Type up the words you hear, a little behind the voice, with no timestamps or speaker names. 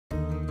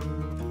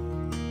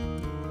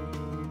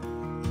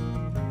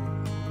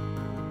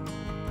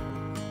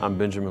I'm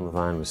Benjamin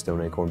Lavine with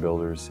Stone Acorn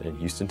Builders in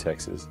Houston,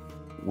 Texas.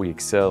 We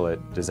excel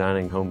at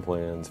designing home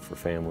plans for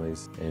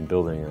families and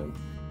building them.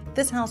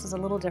 This house is a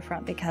little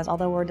different because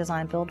although we're a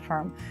design build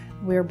firm,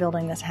 we're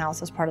building this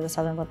house as part of the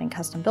Southern Living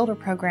Custom Builder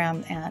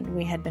program, and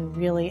we had been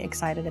really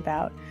excited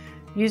about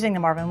using the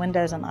Marvin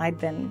windows, and I'd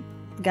been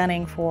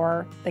gunning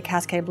for the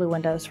Cascade blue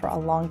windows for a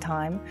long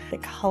time. The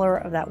color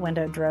of that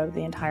window drove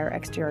the entire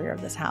exterior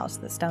of this house.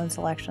 The stone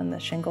selection, the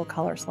shingle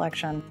color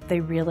selection, they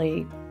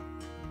really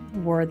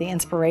were the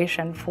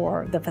inspiration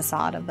for the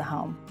facade of the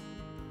home.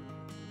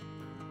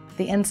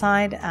 The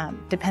inside,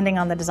 depending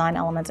on the design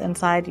elements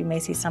inside, you may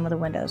see some of the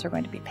windows are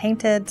going to be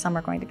painted, some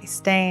are going to be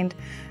stained.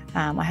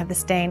 I have the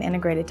stain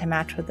integrated to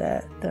match with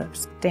the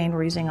stain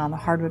we're using on the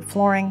hardwood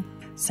flooring.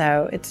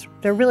 So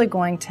they're really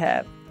going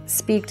to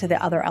speak to the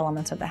other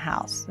elements of the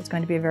house. It's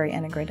going to be a very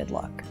integrated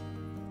look.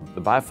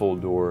 The Bi-Fold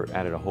door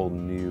added a whole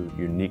new,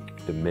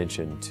 unique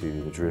dimension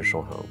to the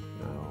traditional home.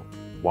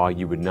 While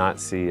you would not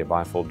see a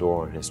Bi-Fold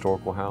door on a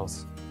historical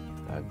house,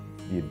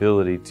 the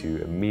ability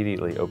to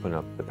immediately open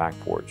up the back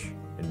porch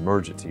and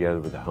merge it together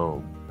with the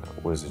home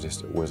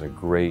was a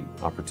great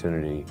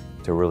opportunity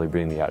to really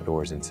bring the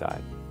outdoors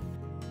inside.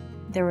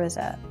 There was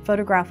a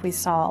photograph we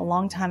saw a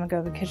long time ago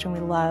of a kitchen we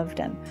loved,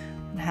 and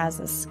it has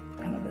this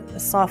kind of a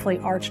softly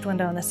arched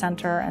window in the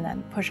center and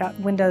then push-out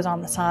windows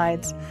on the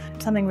sides.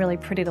 Something really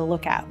pretty to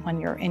look at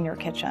when you're in your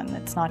kitchen.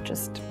 It's not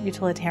just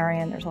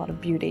utilitarian, there's a lot of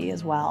beauty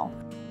as well.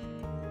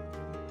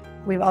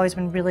 We've always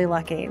been really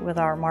lucky with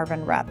our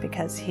Marvin rep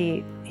because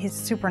he's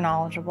super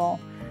knowledgeable,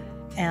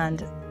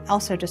 and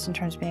also just in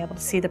terms of being able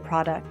to see the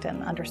product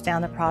and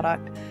understand the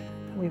product,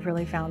 we've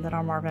really found that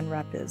our Marvin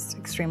rep is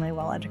extremely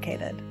well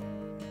educated.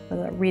 With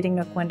our reading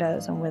nook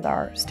windows and with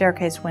our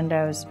staircase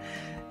windows,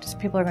 just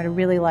people are going to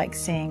really like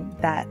seeing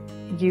that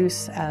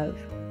use of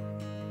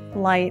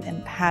light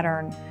and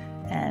pattern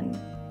and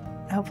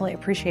hopefully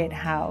appreciate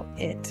how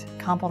it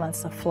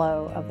complements the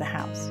flow of the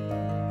house.